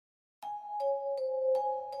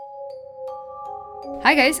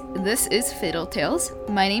Hi guys, this is Fiddle Tales.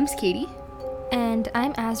 My name's Katie, And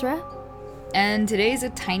I'm Azra. and today's a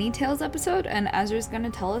Tiny Tales episode, and Azra's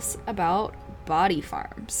gonna tell us about body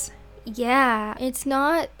farms. Yeah, it's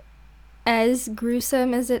not as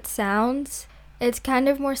gruesome as it sounds. It's kind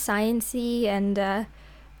of more sciencey and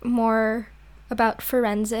more about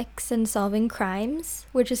forensics and solving crimes,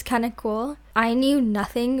 which is kind of cool. I knew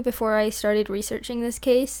nothing before I started researching this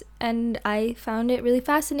case, and I found it really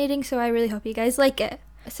fascinating, so I really hope you guys like it.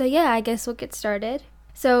 So yeah, I guess we'll get started.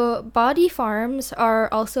 So, body farms are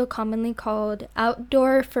also commonly called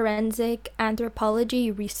outdoor forensic anthropology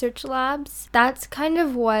research labs. That's kind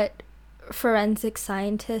of what forensic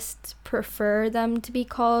scientists prefer them to be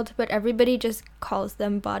called, but everybody just calls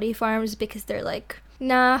them body farms because they're like,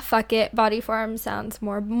 nah, fuck it, body farm sounds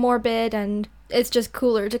more morbid and it's just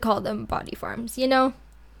cooler to call them body farms, you know?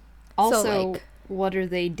 Also, what are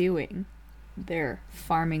they doing? They're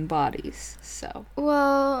farming bodies, so.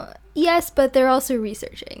 Well, yes, but they're also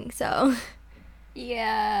researching, so.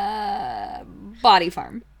 Yeah. Body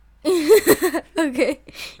farm. Okay.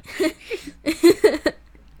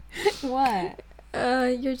 What?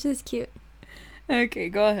 You're just cute. Okay,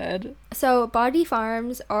 go ahead. So, body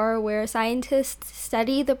farms are where scientists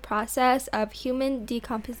study the process of human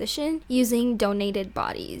decomposition using donated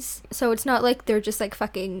bodies. So, it's not like they're just like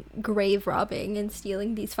fucking grave robbing and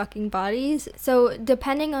stealing these fucking bodies. So,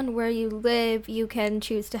 depending on where you live, you can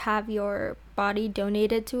choose to have your body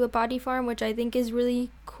donated to a body farm, which I think is really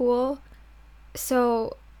cool.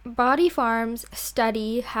 So, body farms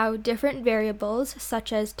study how different variables,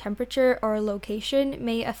 such as temperature or location,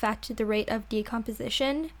 may affect the rate of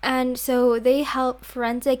decomposition. And so they help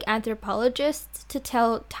forensic anthropologists to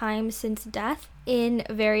tell time since death in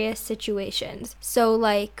various situations. So,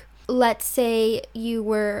 like, let's say you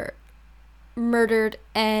were murdered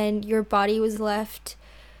and your body was left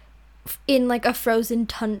in like a frozen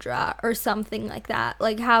tundra or something like that.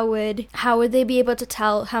 Like, how would they be able to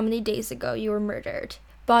tell how many days ago you were murdered?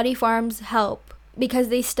 Body farms help because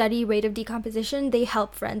they study rate of decomposition. They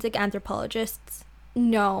help forensic anthropologists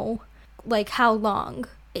know like how long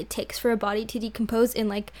it takes for a body to decompose in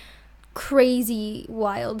like crazy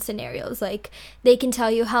wild scenarios. Like, they can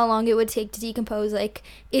tell you how long it would take to decompose, like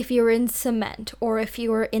if you were in cement or if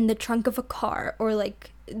you were in the trunk of a car or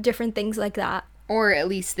like different things like that. Or at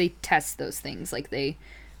least they test those things. Like, they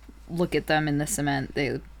look at them in the cement,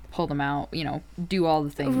 they pull them out, do all the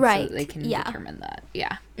things so that they can determine that.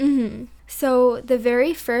 Yeah. Mm-hmm. So the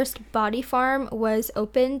very first body farm was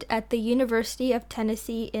opened at the University of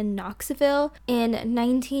Tennessee in Knoxville in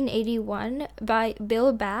 1981 by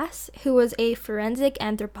Bill Bass, who was a forensic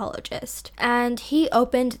anthropologist. And he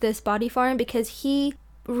opened this body farm because he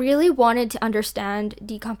really wanted to understand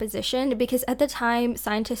decomposition, because at the time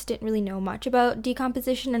scientists didn't really know much about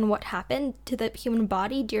decomposition and what happened to the human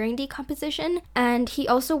body during decomposition. And he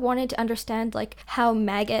also wanted to understand like how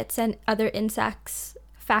maggots and other insects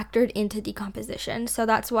factored into decomposition. So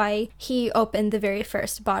that's why he opened the very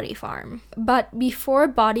first body farm. But before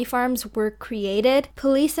body farms were created,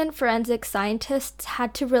 police and forensic scientists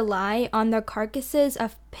had to rely on the carcasses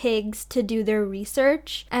of pigs to do their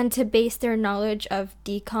research and to base their knowledge of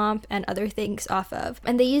decomp and other things off of.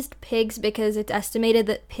 And they used pigs because it's estimated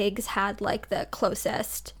that pigs had like the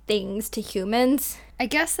closest things to humans. I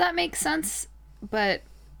guess that makes sense, but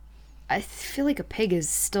I feel like a pig is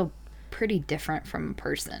still pretty different from a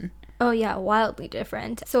person. Oh yeah, wildly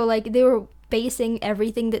different. So like they were basing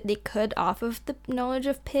everything that they could off of the knowledge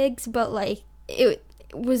of pigs, but like it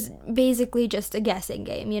was basically just a guessing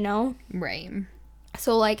game, you know? Right.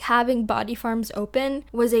 So like having body farms open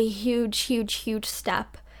was a huge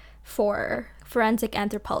step for forensic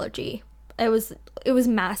anthropology. It was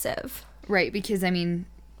massive. Right, because I mean,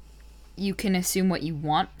 you can assume what you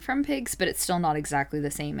want from pigs, but it's still not exactly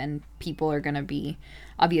the same, and people are going to be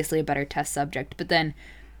obviously a better test subject. But then,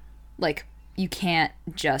 like, you can't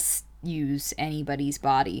just use anybody's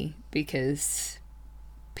body because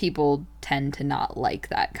people tend to not like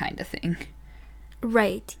that kind of thing.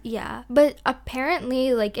 Right, yeah. But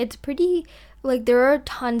apparently, like, it's pretty, like, there are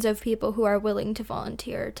tons of people who are willing to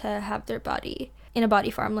volunteer to have their body in a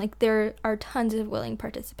body farm. Like, there are tons of willing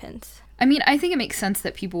participants. I mean, I think it makes sense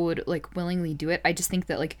that people would, like, willingly do it. I just think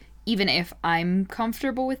that, like, even if I'm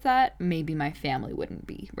comfortable with that, maybe my family wouldn't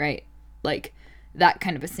be, right? Like, that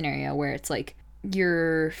kind of a scenario where it's, like,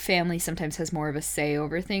 your family sometimes has more of a say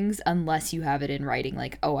over things unless you have it in writing,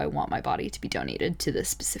 like, oh, I want my body to be donated to this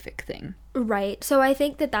specific thing. Right. So I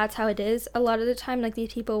think that that's how it is. A lot of the time, like,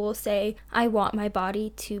 these people will say, I want my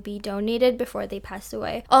body to be donated before they pass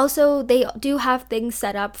away. Also, they do have things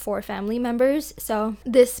set up for family members. So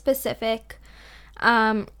this specific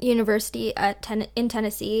University in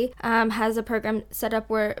Tennessee has a program set up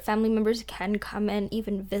where family members can come and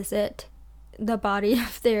even visit the body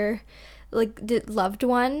of their loved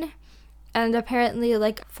one, and apparently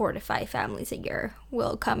 4 to 5 families a year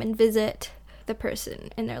will come and visit the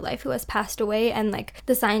person in their life who has passed away, and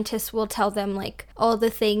the scientists will tell them all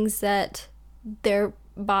the things that their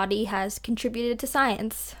body has contributed to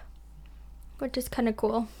science, which is kind of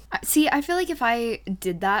cool. See, I feel like if I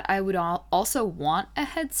did that, I would also want a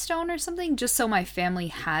headstone or something, just so my family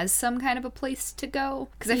has some kind of a place to go.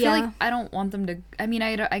 Because I feel like I don't want them to... I mean,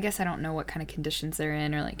 I guess I don't know what kind of conditions they're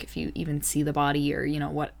in, or if you even see the body, or,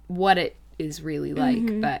 what it is really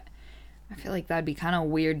like. But I feel like that'd be kind of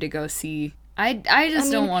weird to go see. I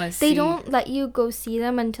don't want to see... They don't let you go see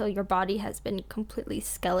them until your body has been completely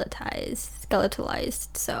skeletalized,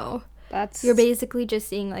 so... You're basically just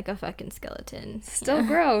seeing a fucking skeleton. Still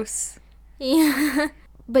gross. Yeah.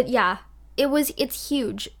 But yeah, it's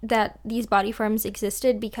huge that these body farms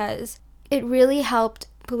existed, because it really helped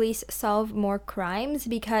police solve more crimes,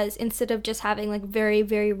 because instead of just having very,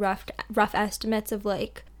 very rough estimates of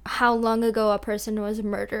how long ago a person was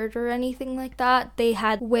murdered or anything like that, they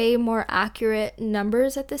had way more accurate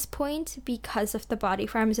numbers at this point because of the body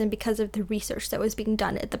farms and because of the research that was being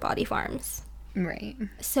done at the body farms. Right.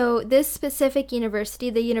 So this specific university,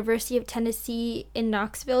 the University of Tennessee in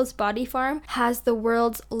Knoxville's body farm, has the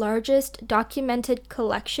world's largest documented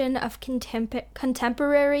collection of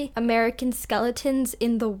contemporary American skeletons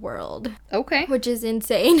in the world. Okay. Which is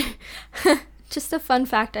insane. Just a fun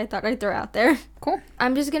fact I thought I'd throw out there. Cool.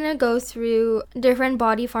 I'm just going to go through different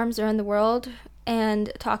body farms around the world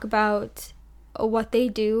and talk about what they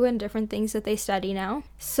do and different things that they study now.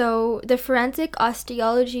 So the Forensic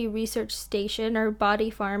Osteology Research Station, or body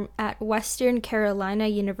farm at Western Carolina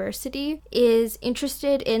University, is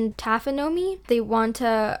interested in taphonomy. They want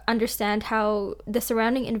to understand how the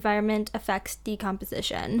surrounding environment affects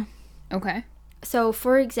decomposition. Okay. So,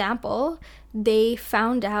 for example, they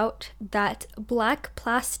found out that black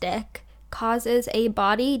plastic causes a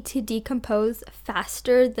body to decompose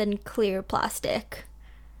faster than clear plastic.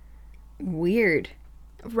 Weird.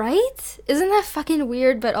 Right? Isn't that fucking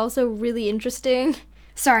weird, but also really interesting?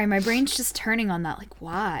 Sorry, my brain's just turning on that.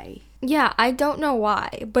 Why? Yeah, I don't know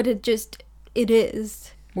why, but it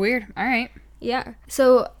is. Weird. All right. Yeah.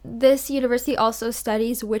 So this university also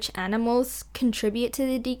studies which animals contribute to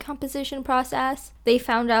the decomposition process. They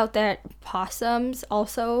found out that possums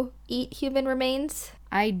also eat human remains.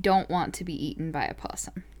 I don't want to be eaten by a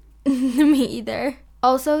possum. Me either.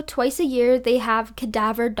 Also, twice a year, they have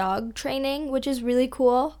cadaver dog training, which is really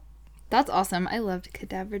cool. That's awesome. I loved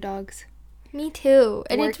cadaver dogs. Me too.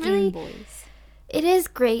 And Working it's really... boys. It is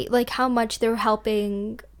great, how much they're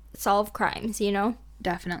helping solve crimes,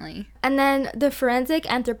 Definitely. And then the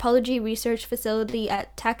Forensic Anthropology Research Facility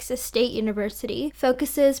at Texas State University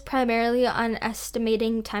focuses primarily on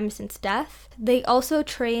estimating time since death. They also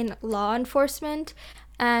train law enforcement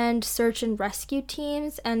and search and rescue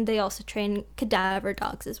teams, and they also train cadaver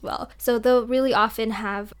dogs as well. So they'll really often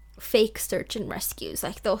have fake search and rescues.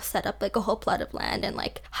 They'll set up a whole plot of land and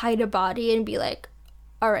hide a body and be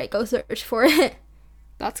all right, go search for it.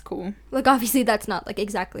 That's cool. Obviously that's not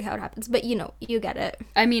exactly how it happens, but you get it.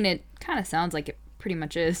 I mean, it kind of sounds like it pretty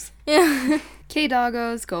much is. Yeah. Okay,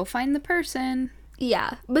 doggos, go find the person.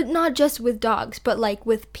 Yeah, but not just with dogs, but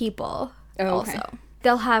with people okay. Also.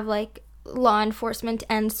 They'll have law enforcement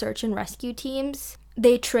and search and rescue teams.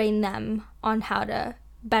 They train them on how to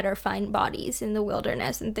better find bodies in the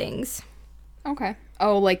wilderness and things. Okay.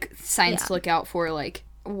 Oh, signs to look out for,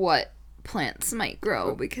 what plants might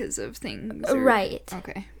grow because of things. Or... Right.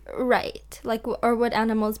 Okay. Right. Or what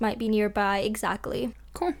animals might be nearby, exactly.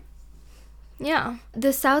 Cool. Yeah.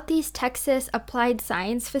 The Southeast Texas Applied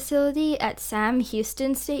Science Facility at Sam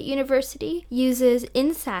Houston State University uses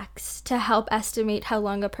insects to help estimate how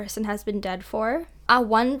long a person has been dead for.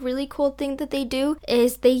 One really cool thing that they do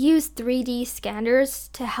is they use 3D scanners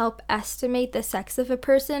to help estimate the sex of a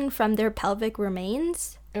person from their pelvic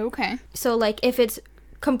remains. Okay. So, if it's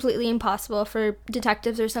completely impossible for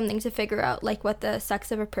detectives or something to figure out, what the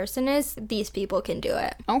sex of a person is, these people can do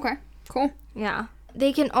it. Okay. Cool. Yeah.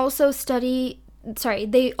 They also studied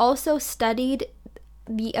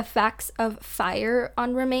the effects of fire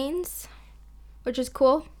on remains, which is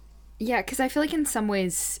cool. Yeah, because I feel in some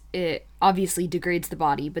ways it obviously degrades the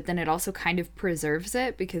body, but then it also kind of preserves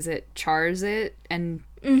it because it chars it, and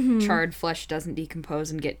charred flesh doesn't decompose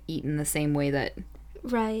and get eaten the same way that...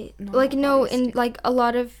 Right. And a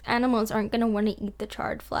lot of animals aren't going to want to eat the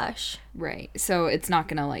charred flesh. Right. So it's not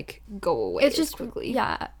going to go away as quickly.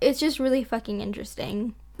 Yeah. It's just really fucking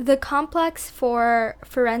interesting. The Complex for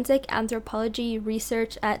Forensic Anthropology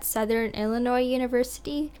Research at Southern Illinois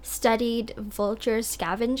University studied vulture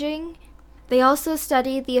scavenging. They also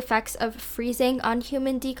studied the effects of freezing on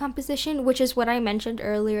human decomposition, which is what I mentioned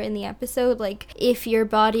earlier in the episode. Like, if your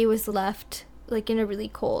body was left like in a really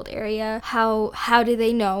cold area, how do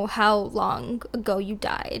they know how long ago you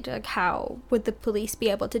died? Like, how would the police be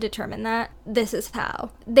able to determine that? This is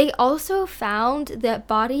how. They also found that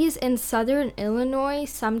bodies in southern Illinois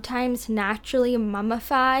sometimes naturally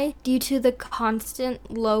mummify due to the constant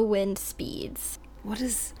low wind speeds. What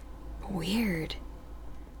is weird?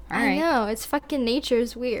 All I right. know, it's fucking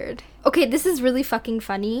nature's weird. Okay, this is really fucking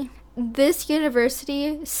funny. This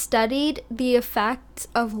university studied the effects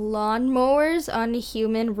of lawnmowers on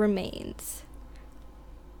human remains.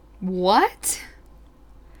 What?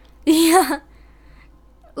 Yeah.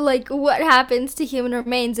 Like, what happens to human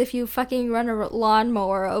remains if you fucking run a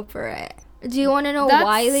lawnmower over it? Do you want to know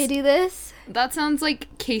why they do this? That sounds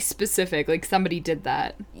like case specific, like somebody did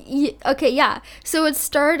that. Okay, yeah. So it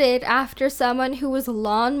started after someone who was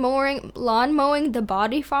lawn mowing the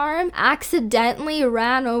body farm accidentally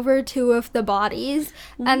ran over two of the bodies,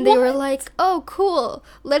 and they were like, "Oh, cool.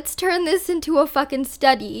 Let's turn this into a fucking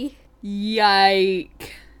study."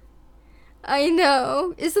 Yike. I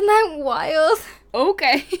know. Isn't that wild?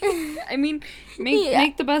 Okay. I mean, Yeah.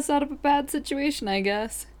 make the best out of a bad situation, I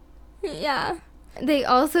guess. Yeah. They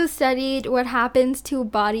also studied what happens to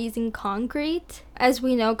bodies in concrete. As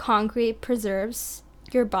we know, concrete preserves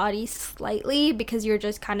your body slightly because you're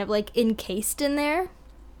just kind of like encased in there.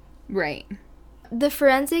 Right. The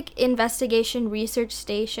Forensic Investigation Research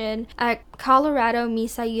Station at Colorado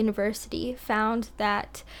Mesa University found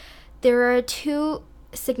that there are two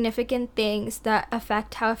significant things that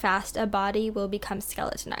affect how fast a body will become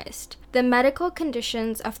skeletonized. The medical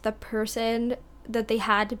conditions of the person that they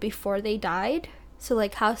had before they died, so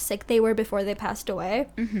like how sick they were before they passed away,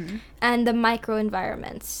 and the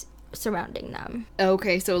microenvironments surrounding them.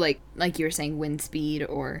 Okay, so like you were saying, wind speed,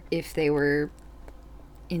 or if they were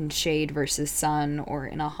in shade versus sun, or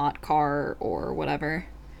in a hot car, or whatever.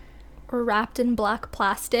 Or wrapped in black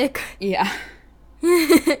plastic. Yeah.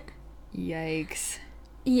 Yikes.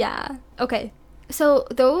 Yeah. Okay. So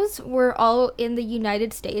those were all in the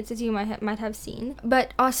United States, as you might have seen.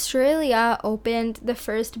 But Australia opened the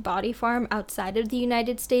first body farm outside of the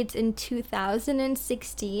United States in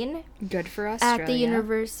 2016 Good for Australia. at the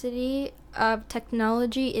University of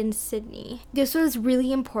Technology in Sydney. This was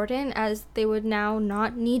really important as they would now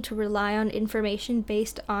not need to rely on information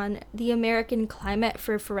based on the American climate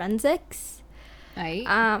for forensics. Right.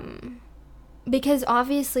 Because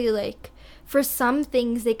obviously, like, for some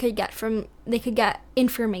things they could get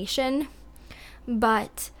information,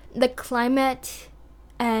 but the climate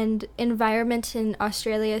and environment in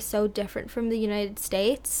Australia is so different from the United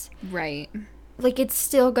States. Right. Like, it's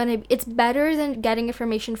better than getting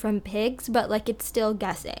information from pigs, but like it's still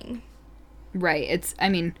guessing. Right. I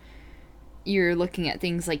mean, you're looking at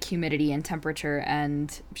things like humidity and temperature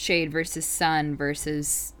and shade versus sun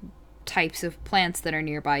versus types of plants that are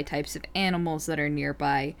nearby, types of animals that are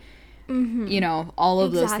nearby. You know, all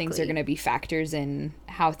of those things are going to be factors in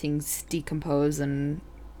how things decompose and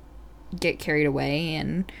get carried away,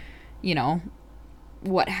 and, you know,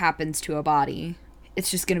 what happens to a body.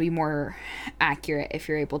 It's just going to be more accurate if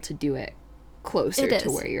you're able to do it closer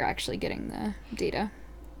to where you're actually getting the data.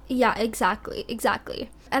 Yeah, exactly.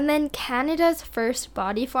 And then Canada's first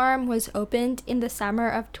body farm was opened in the summer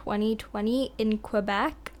of 2020 in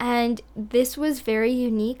Quebec. And this was very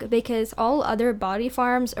unique because all other body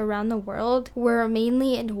farms around the world were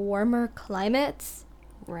mainly in warmer climates.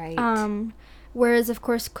 Right. Whereas, of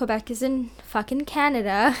course, Quebec is in fucking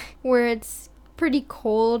Canada, where it's pretty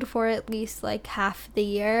cold for at least like half the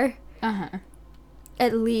year. Uh-huh.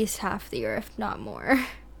 At least half the year, if not more.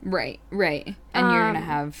 Right. And you're going to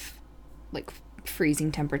have, like,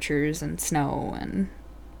 freezing temperatures and snow and...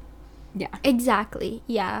 Yeah. Exactly,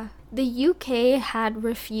 yeah. The UK had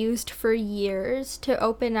refused for years to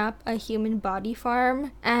open up a human body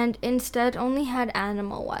farm and instead only had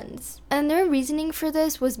animal ones. And their reasoning for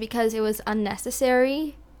this was because it was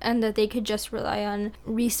unnecessary and that they could just rely on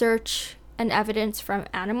research and evidence from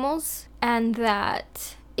animals, and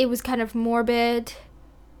that it was kind of morbid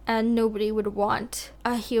and nobody would want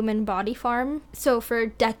a human body farm. So for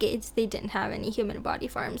decades, they didn't have any human body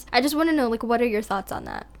farms. I just want to know, like, what are your thoughts on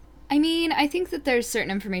that? I mean, I think that there's certain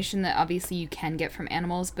information that obviously you can get from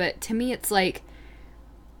animals, but to me it's like,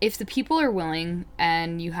 if the people are willing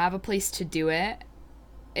and you have a place to do it,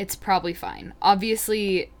 it's probably fine.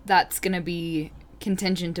 Obviously, that's going to be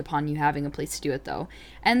contingent upon you having a place to do it, though.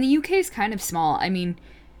 And the UK is kind of small. I mean,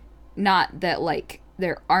 not that, like,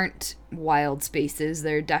 there aren't wild spaces.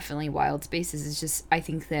 There are definitely wild spaces. It's just, I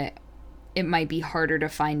think that it might be harder to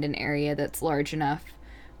find an area that's large enough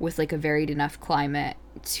with like a varied enough climate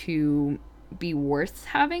to be worth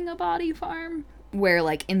having a body farm. Where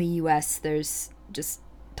like in the US, there's just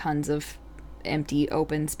tons of empty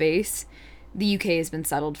open space. The UK has been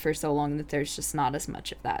settled for so long that there's just not as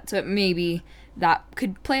much of that. So maybe that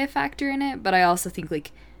could play a factor in it, but I also think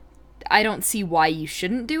like I don't see why you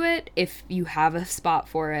shouldn't do it if you have a spot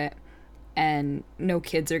for it and no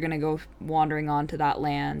kids are going to go wandering onto that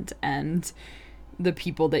land, and the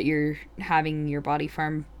people that you're having your body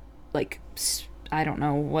farm, like, I don't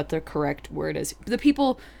know what the correct word is. The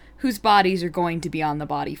people whose bodies are going to be on the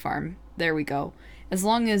body farm. There we go. As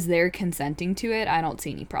long as they're consenting to it, I don't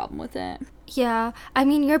see any problem with it. Yeah, I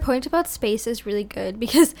mean, your point about space is really good,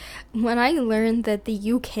 because when I learned that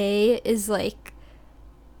the UK is like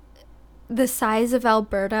the size of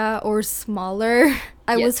Alberta or smaller,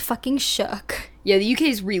 I was fucking shook. Yeah, the UK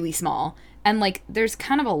is really small. And, like, there's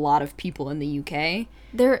kind of a lot of people in the UK.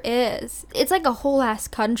 There is. It's like a whole ass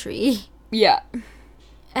country. Yeah.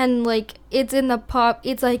 And, like, it's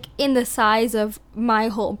like in the size of my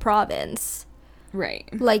whole province. Right.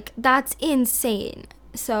 Like, that's insane.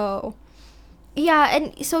 So, yeah,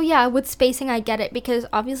 and so, yeah, with spacing, I get it, because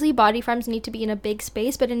obviously body farms need to be in a big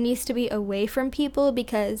space, but it needs to be away from people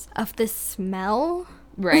because of the smell.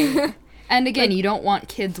 Right. And again, you don't want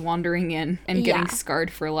kids wandering in and getting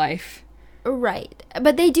scarred for life. Right.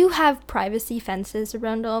 But they do have privacy fences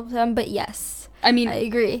around all of them, but yes. I mean, I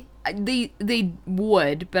agree. They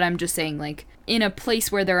would, but I'm just saying, like, in a place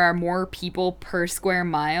where there are more people per square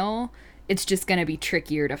mile, it's just going to be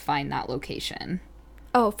trickier to find that location.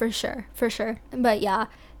 Oh, for sure. For sure. But yeah,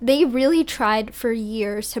 they really tried for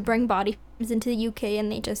years to bring body farms into the UK,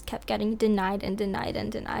 and they just kept getting denied and denied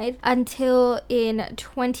and denied until in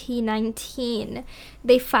 2019,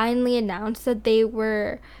 they finally announced that they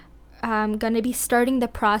were going to be starting the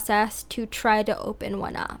process to try to open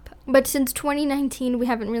one up. But since 2019, we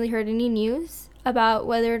haven't really heard any news about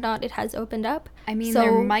whether or not it has opened up. I mean,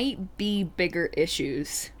 there might be bigger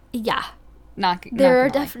issues. Yeah. There are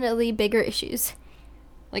definitely bigger issues.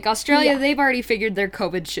 Like Australia, they've already figured their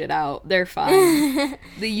COVID shit out. They're fine.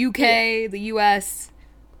 The UK, the US,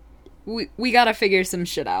 we gotta figure some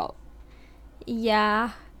shit out.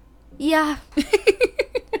 Yeah. Yeah.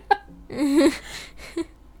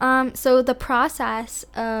 So the process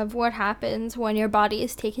of what happens when your body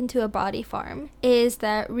is taken to a body farm is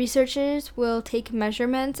that researchers will take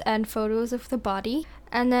measurements and photos of the body,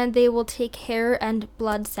 and then they will take hair and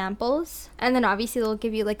blood samples, and then obviously they'll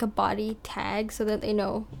give you like a body tag so that they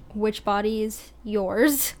know which body is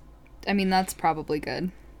yours. I mean, that's probably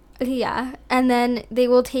good. Yeah, and then they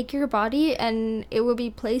will take your body and it will be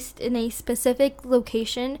placed in a specific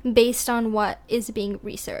location based on what is being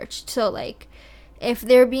researched. So like, if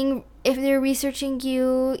they're researching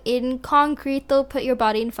you in concrete, they'll put your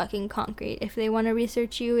body in fucking concrete. If they want to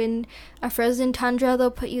research you in a frozen tundra,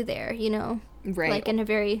 they'll put you there, you know? Right. Like in a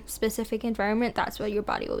very specific environment, that's where your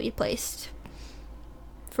body will be placed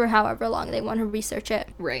for however long they want to research it.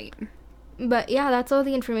 Right. But yeah, that's all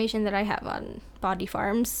the information that I have on body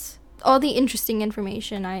farms. All the interesting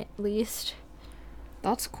information, at least.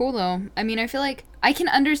 That's cool, though. I mean, I feel like I can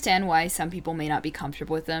understand why some people may not be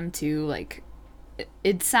comfortable with them, too. Like,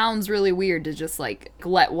 it sounds really weird to just, like,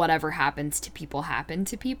 let whatever happens to people happen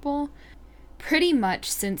to people. Pretty much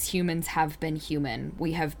since humans have been human,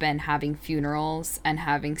 we have been having funerals and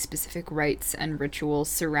having specific rites and rituals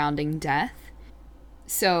surrounding death.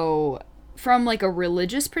 So, from, like, a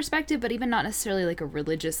religious perspective, but even not necessarily, like, a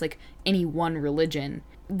religious, like, any one religion,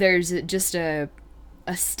 there's just a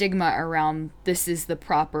stigma around this is the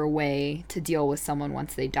proper way to deal with someone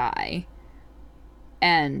once they die.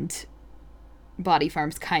 And body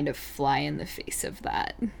farms kind of fly in the face of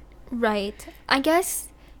that. Right. I guess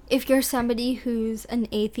if you're somebody who's an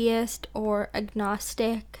atheist or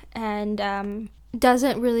agnostic and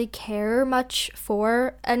doesn't really care much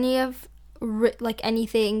for any of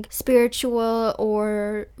anything spiritual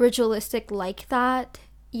or ritualistic like that,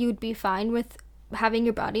 you'd be fine with having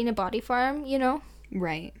your body in a body farm, you know?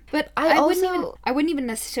 Right. But I wouldn't even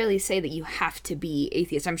necessarily say that you have to be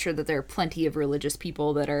atheist. I'm sure that there are plenty of religious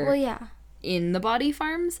people that are in the body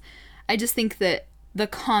farms. I just think that the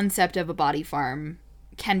concept of a body farm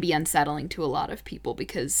can be unsettling to a lot of people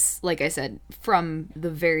because, like I said, from the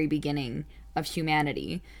very beginning of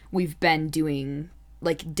humanity, we've been doing,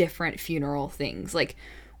 like, different funeral things. Like,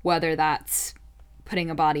 whether that's putting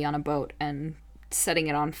a body on a boat and setting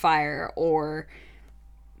it on fire, or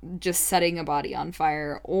just setting a body on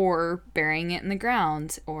fire or burying it in the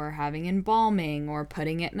ground or having embalming or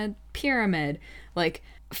putting it in a pyramid. Like,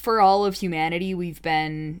 for all of humanity, we've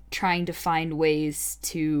been trying to find ways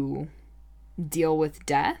to deal with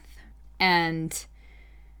death. And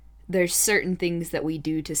there's certain things that we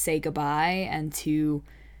do to say goodbye and to,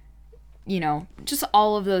 you know, just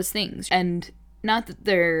all of those things. And not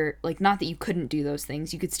that you couldn't do those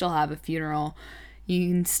things. You could still have a funeral. You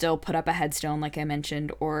can still put up a headstone, like I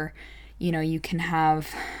mentioned, or, you know, you can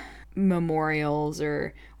have memorials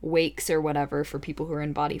or wakes or whatever for people who are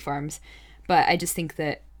in body farms. But I just think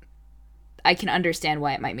that I can understand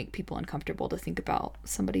why it might make people uncomfortable to think about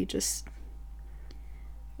somebody just,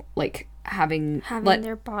 like, having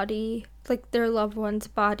their body, like their loved one's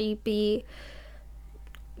body, be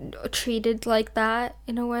treated like that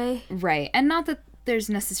in a way. Right. And not that there's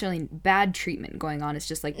necessarily bad treatment going on. It's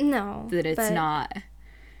just like, no, that it's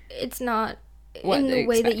not in the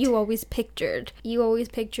way that you always pictured. You always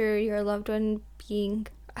picture your loved one being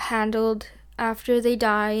handled after they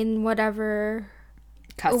die in whatever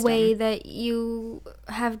custom way that you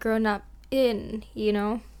have grown up in, you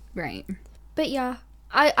know? Right. But yeah,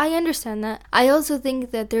 I understand that. I also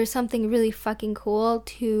think that there's something really fucking cool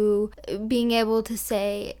to being able to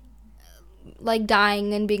say, like,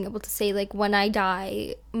 dying and being able to say, like, when I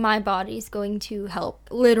die, my body's going to help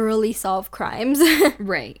literally solve crimes.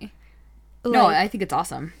 Right. Like, no, I think it's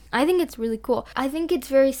awesome. I think it's really cool. I think it's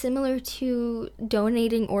very similar to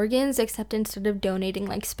donating organs, except instead of donating,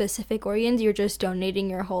 like, specific organs, you're just donating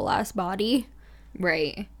your whole ass body.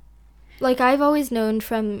 Right. Like, I've always known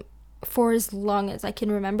for as long as I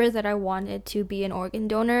can remember that I wanted to be an organ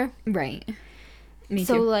donor. Right. Me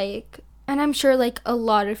so, too. like, and I'm sure, like, a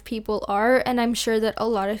lot of people are, and I'm sure that a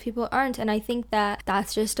lot of people aren't. And I think that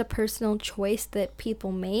that's just a personal choice that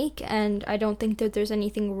people make. And I don't think that there's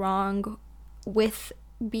anything wrong with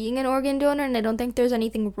being an organ donor. And I don't think there's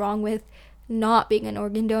anything wrong with not being an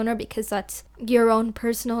organ donor, because that's your own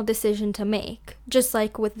personal decision to make. Just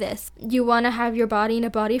like with this. You want to have your body in a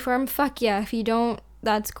body farm? Fuck yeah. If you don't,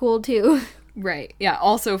 that's cool too. Right. Yeah.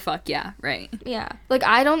 Also, fuck yeah. Right. Yeah. Like,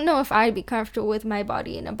 I don't know if I'd be comfortable with my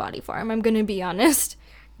body in a body farm. I'm gonna be honest.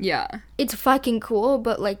 Yeah. It's fucking cool,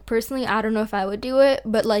 but, like, personally, I don't know if I would do it.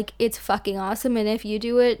 But, like, it's fucking awesome. And if you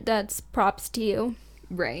do it, that's props to you.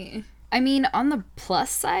 Right. I mean, on the plus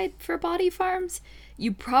side for body farms,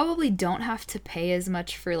 you probably don't have to pay as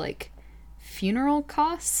much for, like, funeral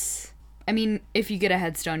costs. I mean, if you get a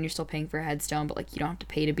headstone, you're still paying for a headstone, but, like, you don't have to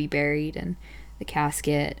pay to be buried and the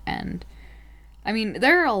casket. And I mean,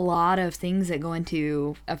 there are a lot of things that go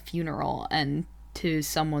into a funeral and to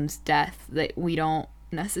someone's death that we don't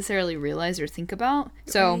necessarily realize or think about.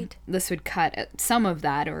 So Right. This would cut at some of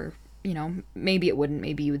that, or, you know, maybe it wouldn't.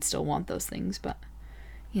 Maybe you would still want those things, but,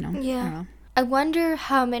 you know, Yeah. I don't know. I wonder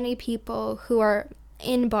how many people who are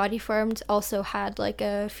in body farms also had, like,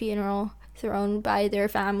 a funeral thrown by their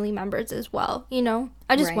family members as well, you know?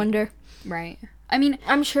 I just Right. wonder. Right. I mean,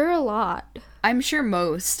 I'm sure a lot. I'm sure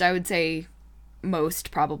I would say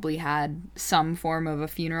most probably had some form of a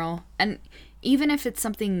funeral. And even if it's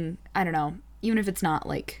something, I don't know, even if it's not,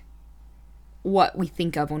 like, what we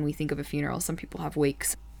think of when we think of a funeral, some people have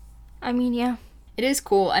wakes. I mean, yeah. It is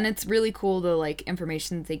cool, and it's really cool the, like,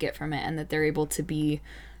 information that they get from it, and that they're able to be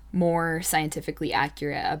more scientifically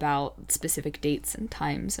accurate about specific dates and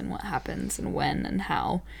times and what happens and when and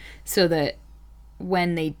how, so that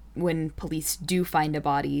when police do find a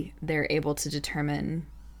body, they're able to determine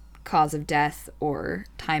cause of death or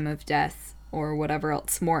time of death or whatever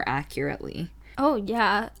else more accurately. Oh,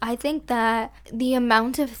 yeah. I think that the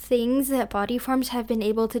amount of things that body farms have been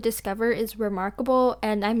able to discover is remarkable,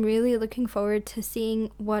 and I'm really looking forward to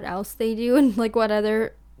seeing what else they do and, like, what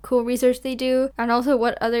other cool research they do, and also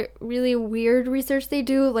what other really weird research they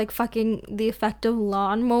do, like fucking the effect of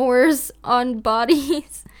lawnmowers on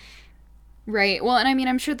bodies. Right. Well, and I mean,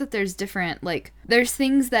 I'm sure that there's different, like, there's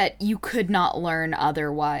things that you could not learn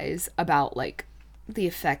otherwise about, like, the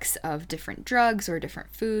effects of different drugs or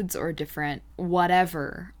different foods or different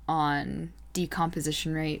whatever on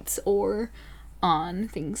decomposition rates or on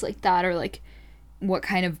things like that, or, like, what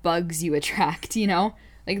kind of bugs you attract, you know?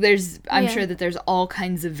 Like, I'm sure that there's all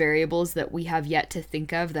kinds of variables that we have yet to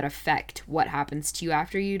think of that affect what happens to you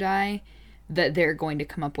after you die, that they're going to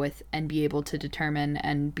come up with and be able to determine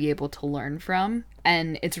and be able to learn from.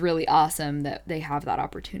 And it's really awesome that they have that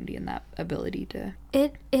opportunity and that ability to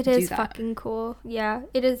It is fucking cool. Yeah,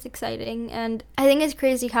 it is exciting. And I think it's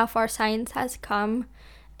crazy how far science has come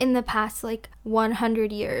in the past, like,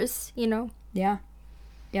 100 years, you know? Yeah.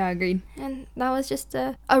 Yeah, agreed. And that was just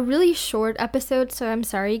a really short episode, so I'm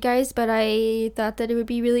sorry, guys, but I thought that it would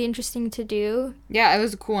be really interesting to do. Yeah, it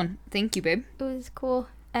was a cool one. Thank you, babe. It was cool.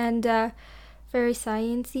 And very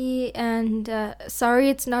sciencey, and sorry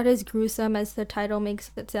it's not as gruesome as the title makes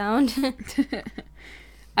it sound.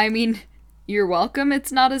 I mean, you're welcome.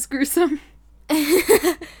 It's not as gruesome.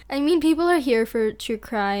 I mean, people are here for true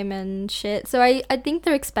crime and shit, so I think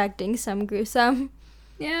they're expecting some gruesome.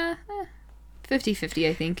 Yeah, 50-50,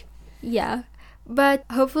 I think. Yeah. But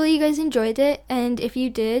hopefully you guys enjoyed it, and if you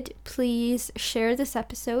did, please share this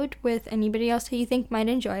episode with anybody else who you think might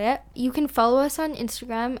enjoy it. You can follow us on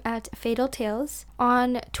Instagram at Fatal Tales,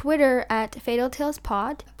 on Twitter at Fatal Tales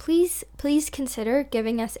Pod. Please consider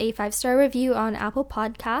giving us a 5-star review on Apple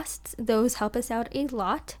Podcasts. Those help us out a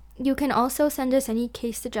lot. You can also send us any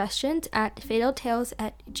case suggestions at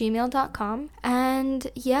fataltales@gmail.com.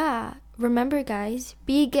 And yeah, remember guys,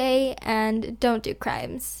 be gay and don't do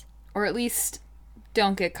crimes. Or at least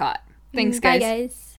don't get caught. Thanks, guys. Bye, guys.